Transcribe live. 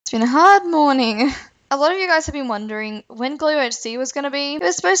It's been a hard morning. A lot of you guys have been wondering when Glow UHC was going to be. It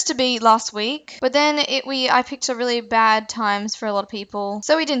was supposed to be last week, but then I picked a really bad times for a lot of people,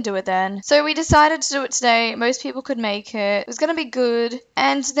 so we didn't do it then. So we decided to do it today. Most people could make it. It was going to be good,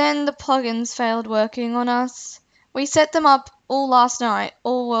 and then the plugins failed working on us. We set them up all last night,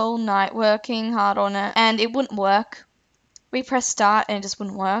 all night, working hard on it, and it wouldn't work. We pressed start and it just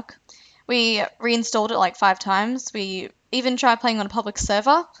wouldn't work. We reinstalled it like 5 times. We even tried playing on a public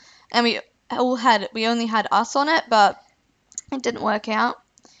server, and we only had us on it, but it didn't work out.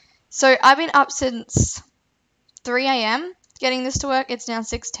 So I've been up since 3 a.m. getting this to work. It's now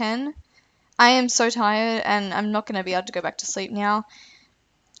 6:10. I am so tired and I'm not going to be able to go back to sleep now.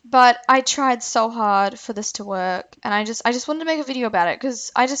 But I tried so hard for this to work, and I just wanted to make a video about it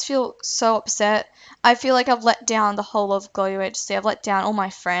because I just feel so upset. I feel like I've let down the whole of Glow UHC. I've let down all my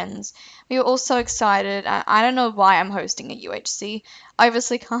friends. We were all so excited. I don't know why I'm hosting a UHC. I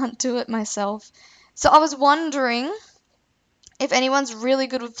obviously can't do it myself. So I was wondering if anyone's really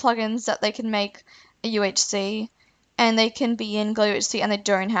good with plugins that they can make a UHC and they can be in Glow UHC and they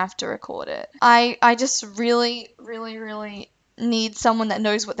don't have to record it. I just really need someone that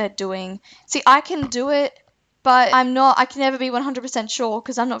knows what they're doing. See, I can do it, but I can never be 100% sure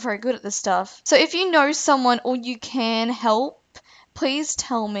because I'm not very good at this stuff. So if you know someone or you can help, please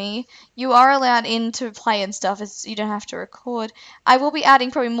tell me. You are allowed in to play and stuff, you don't have to record. I will be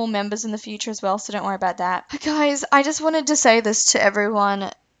adding probably more members in the future as well, so don't worry about that. But guys, I just wanted to say this to everyone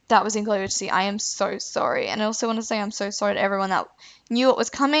that was in Glow UHC. I am so sorry. And I also want to say I'm so sorry to everyone that knew it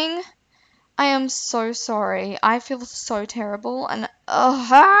was coming. I am so sorry. I feel so terrible, and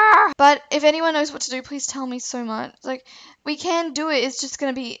but if anyone knows what to do, please tell me so much. Like, we can do it. It's just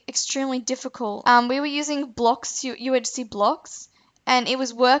going to be extremely difficult. We were using blocks, UHC blocks, and it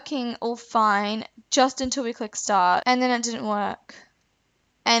was working all fine just until we clicked start, and then it didn't work.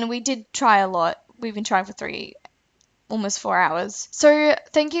 And we did try a lot. We've been trying for almost 4 hours. So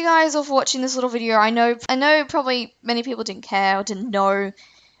thank you guys all for watching this little video. I know probably many people didn't care or didn't know.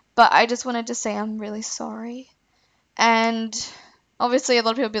 But I just wanted to say I'm really sorry. And obviously a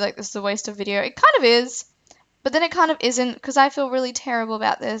lot of people will be like, this is a waste of video. It kind of is. But then it kind of isn't because I feel really terrible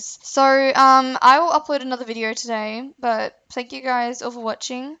about this. So I will upload another video today. But thank you guys all for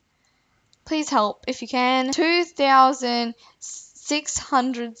watching. Please help if you can.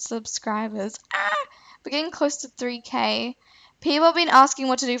 2,600 subscribers. We're getting close to 3K. People have been asking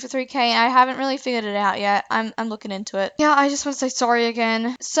what to do for 3K, and I haven't really figured it out yet. I'm looking into it. Yeah, I just want to say sorry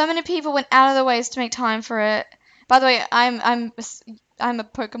again. So many people went out of their ways to make time for it. By the way, I'm a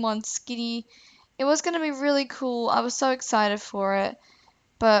Pokemon Skitty. It was going to be really cool. I was so excited for it.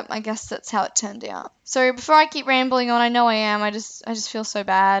 But I guess that's how it turned out. So before I keep rambling on, I know I am. I just feel so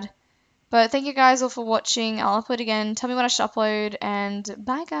bad. But thank you guys all for watching. I'll upload again. Tell me when I should upload, and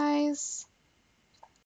bye guys.